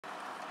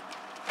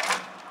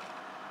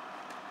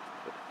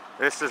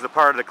This is the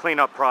part of the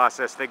cleanup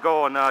process. They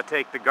go and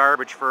take the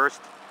garbage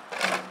first,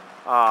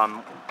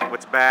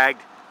 what's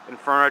bagged in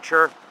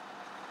furniture.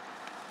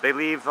 They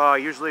leave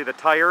usually the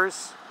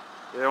tires.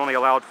 They're only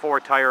allowed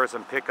 4 tires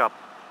on pickup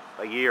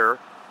a year,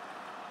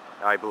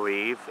 I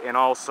believe. And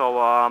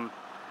also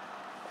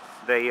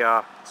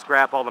they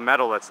scrap all the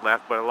metal that's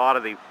left, but a lot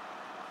of the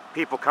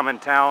people come in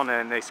town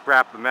and they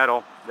scrap the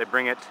metal. They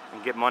bring it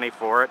and get money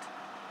for it.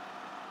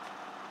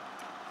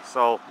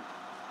 So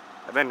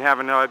I've been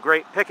having a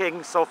great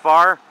picking so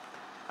far.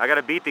 I got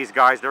to beat these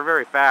guys. They're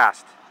very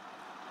fast.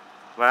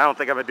 But I don't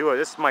think I'm going to do it.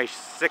 This is my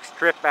 6th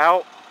trip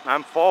out.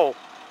 I'm full.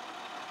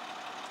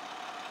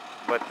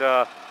 But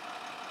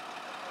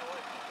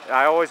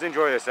I always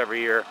enjoy this every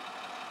year.